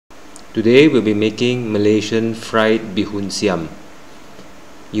Today we'll be making Malaysian fried Bihun Siam.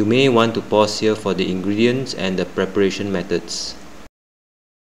 You may want to pause here for the ingredients and the preparation methods.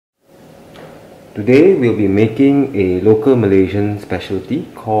 Today we'll be making a local Malaysian specialty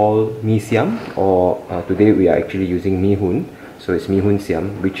called Mee Siam, or today we are actually using Bihun, so it's Bihun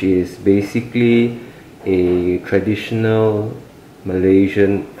Siam, which is basically a traditional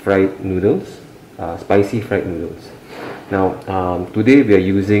Malaysian fried noodles, spicy fried noodles. Now today we are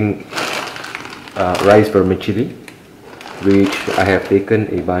using rice vermicelli, which I have taken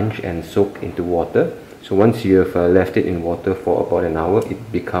a bunch and soaked into water. So once you have left it in water for about an hour,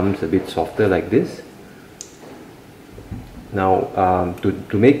 it becomes a bit softer like this. Now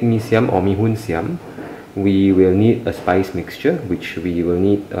to make Mee Siam or Bihun Siam, we will need a spice mixture, which we will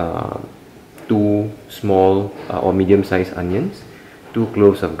need 2 small or medium-sized onions, 2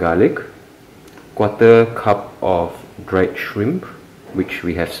 cloves of garlic, 1/4 cup of dried shrimp, which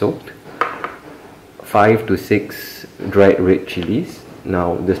we have soaked, 5 to 6 dried red chilies.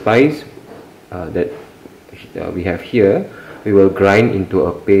 Now the spice that we have here, we will grind into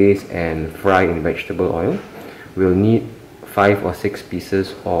a paste and fry in vegetable oil. We'll need 5 or 6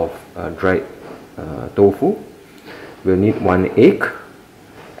 pieces of dried tofu. We'll need 1 egg,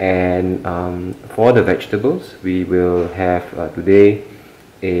 and for the vegetables we will have today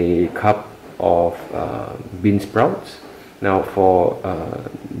a cup of bean sprouts. Now for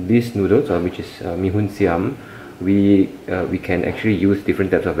these noodles, which is Bihun Siam, we can actually use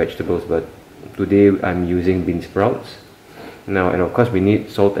different types of vegetables, but today I'm using bean sprouts. Now, and of course we need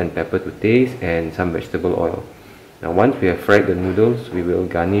salt and pepper to taste and some vegetable oil. Now once we have fried the noodles, we will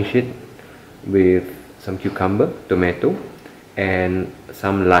garnish it with some cucumber, tomato, and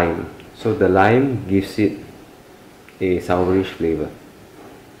some lime. So the lime gives it a sourish flavor.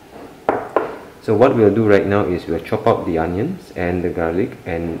 So what we'll do right now is we'll chop up the onions and the garlic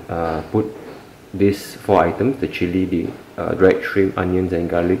and put these 4 items, the chili, the dried shrimp, onions and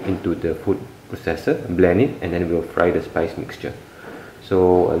garlic, into the food processor, blend it, and then we'll fry the spice mixture.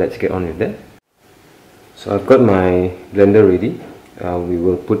 So let's get on with that. So I've got my blender ready. We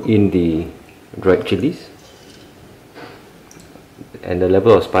will put in the dried chilies, and the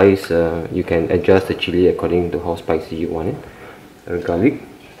level of spice, you can adjust the chili according to how spicy you want it. The garlic,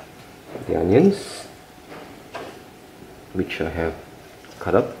 the onions, which I have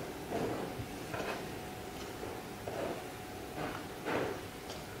cut up,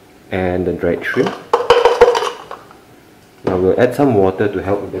 and the dried shrimp. Now we'll add some water to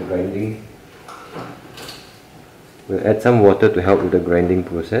help with the grinding. We'll add some water to help with the grinding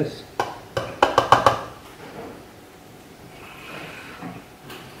process.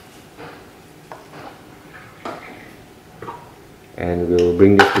 And we'll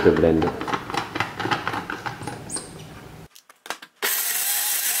bring this to the blender.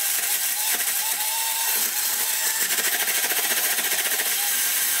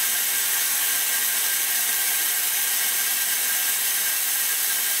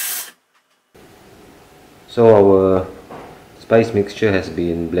 So our spice mixture has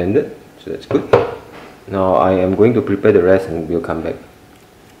been blended, so that's good. Now I am going to prepare the rest and we'll come back.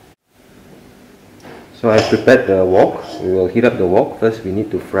 So I've prepared the wok. We will heat up the wok. First we need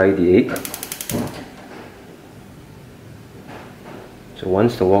to fry the egg. So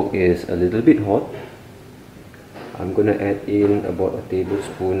once the wok is a little bit hot, I'm going to add in about a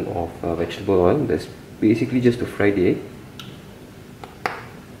tablespoon of vegetable oil. That's basically just to fry the egg.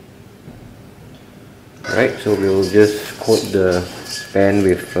 Alright, so we'll just coat the pan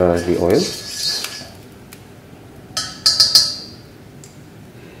with the oil.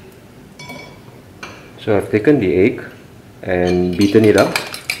 So I've taken the egg and beaten it up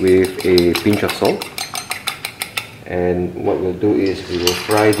with a pinch of salt, and what we'll do is we will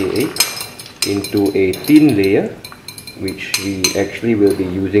fry the egg into a thin layer, which we actually will be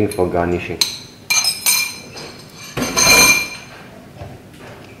using for garnishing.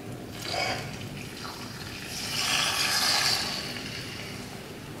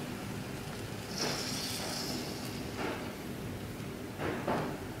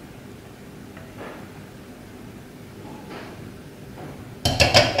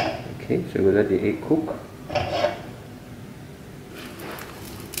 Okay, so we'll let the egg cook.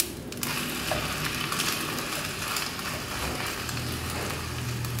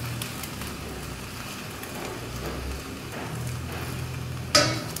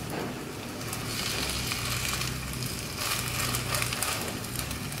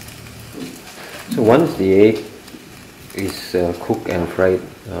 So once the egg is cooked and fried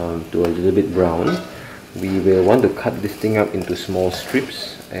to a little bit brown, we will want to cut this thing up into small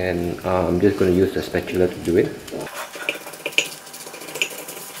strips, and I'm just going to use the spatula to do it.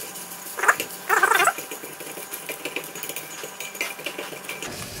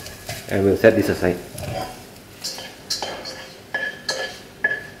 and we'll set this aside.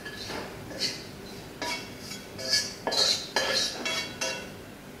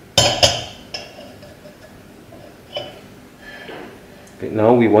 Okay,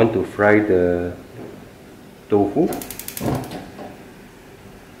 now we want to fry the tofu.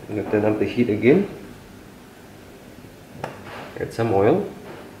 I'm going to turn up the heat again. Add some oil,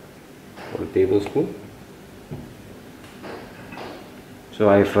 1 tablespoon. So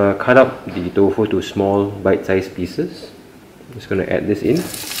I've cut up the tofu to small bite-sized pieces. I'm just going to add this in.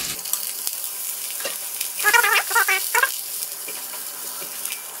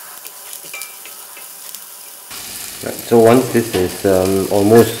 Right, so once this is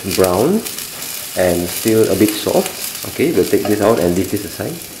almost brown and still a bit soft, okay, we'll take this out and leave this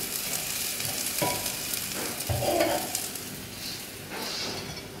aside.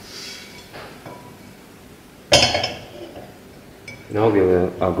 Now we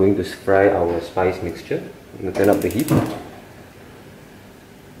are going to fry our spice mixture. I'm going to turn up the heat.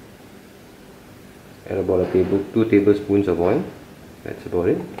 Add about 2 tablespoons of oil. That's about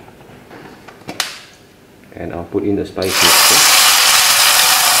it. And I'll put in the spice mixture.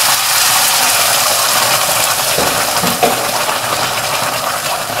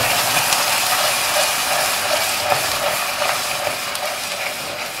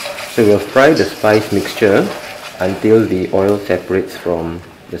 So we'll fry the spice mixture until the oil separates from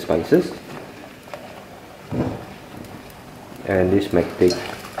the spices, and this might take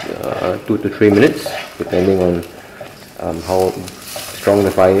 2 to 3 minutes depending on how strong the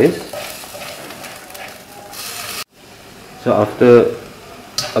fire is. So after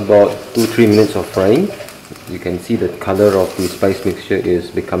about 2-3 minutes of frying, you can see the color of the spice mixture is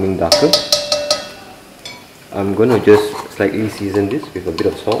becoming darker. I'm going to just slightly season this with a bit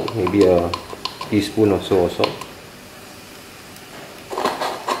of salt, maybe a teaspoon or so of salt.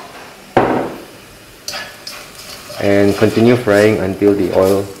 And continue frying until the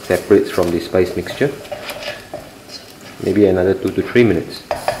oil separates from the spice mixture. Maybe another 2 to 3 minutes.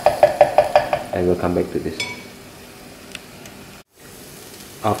 And we'll come back to this.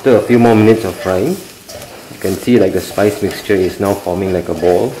 After a few more minutes of frying, you can see like the spice mixture is now forming like a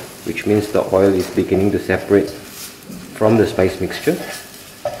ball, which means the oil is beginning to separate from the spice mixture.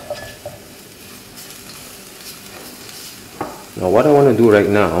 Now what I want to do right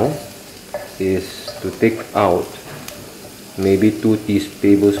now is to take out maybe 2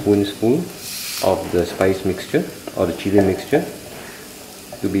 tablespoons full of the spice mixture or the chili mixture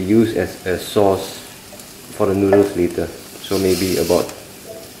to be used as a sauce for the noodles later. So maybe about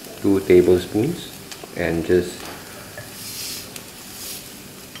 2 tablespoons, and just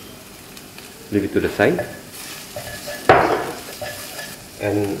leave it to the side.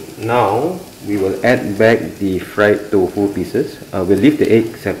 And now we will add back the fried tofu pieces. We'll leave the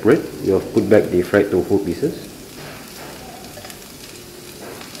egg separate. We'll put back the fried tofu pieces.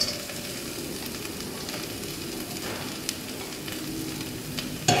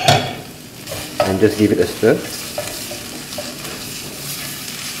 And just give it a stir.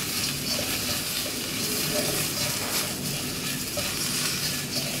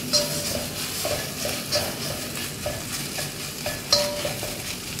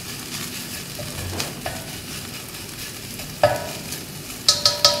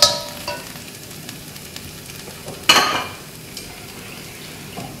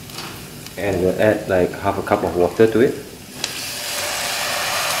 And we'll add like half a cup of water to it.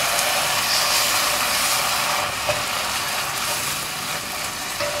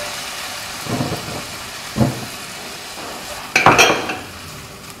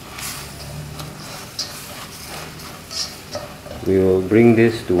 We will bring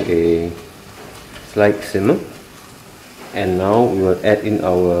this to a slight simmer, and now we will add in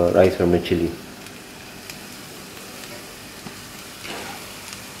our rice vermicelli.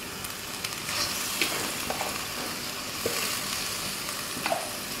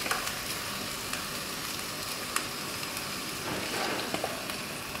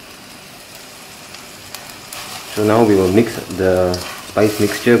 So now we will mix the spice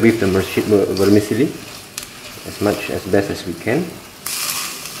mixture with the vermicelli as best as we can.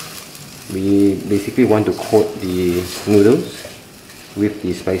 We basically want to coat the noodles with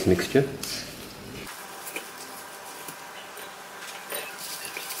the spice mixture.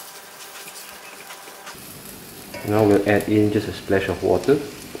 Now we'll add in just a splash of water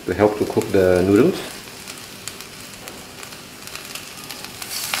to help to cook the noodles.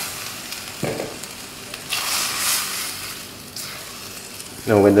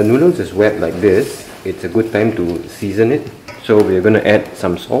 Now when the noodles is wet like this, it's a good time to season it. So we're going to add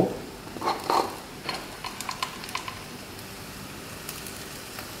some salt.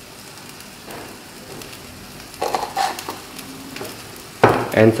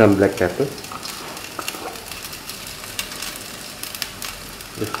 and some black pepper,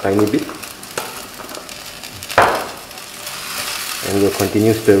 just tiny bit, and we'll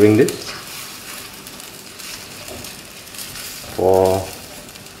continue stirring this for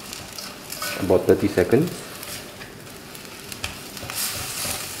about 30 seconds.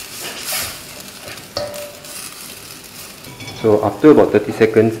 So after about 30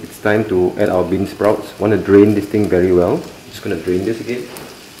 seconds, it's time to add our bean sprouts. Want to drain this thing very well. Just going to drain this again.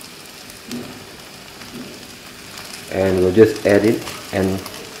 And we'll just add it and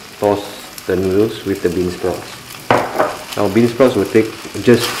toss the noodles with the bean sprouts. Now bean sprouts will take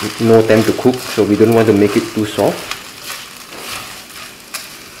just no time to cook, so we don't want to make it too soft.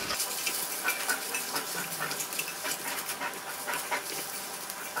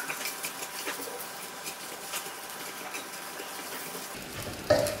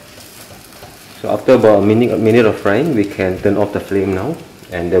 So after about a minute of frying, we can turn off the flame now,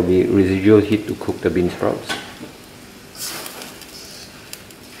 and there will be residual heat to cook the bean sprouts.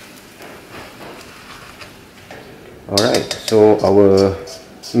 Alright, so our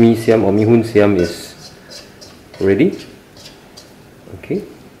mee siam or Bihun Siam is ready. Okay,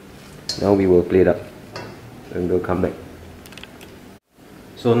 now we will plate up and we'll come back.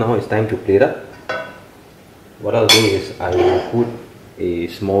 So now it's time to plate up. What I'll do is I will put a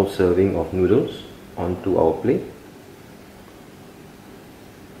small serving of noodles onto our plate.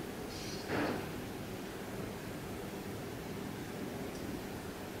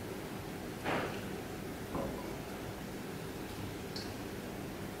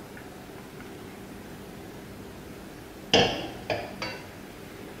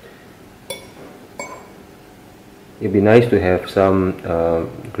 It'd be nice to have some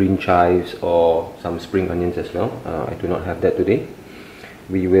green chives or some spring onions as well. I do not have that today.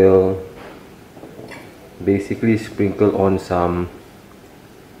 We will basically sprinkle on some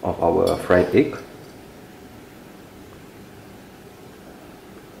of our fried egg,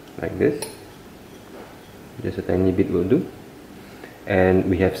 like this. Just a tiny bit will do. And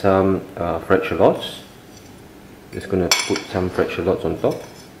we have some fried shallots. Just gonna put some fried shallots on top,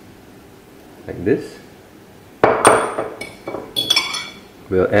 like this.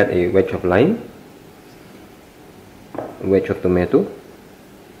 We'll add a wedge of lime, a wedge of tomato,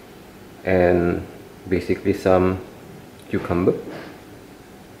 and basically some cucumber.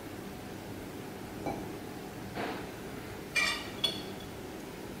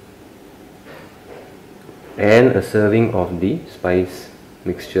 And a serving of the spice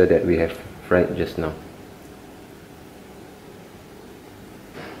mixture that we have fried just now.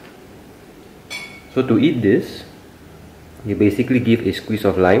 So to eat this, you basically give a squeeze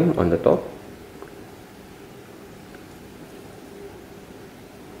of lime on the top,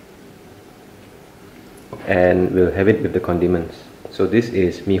 and we'll have it with the condiments. So this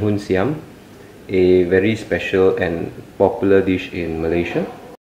is Bihun Siam, a very special and popular dish in Malaysia.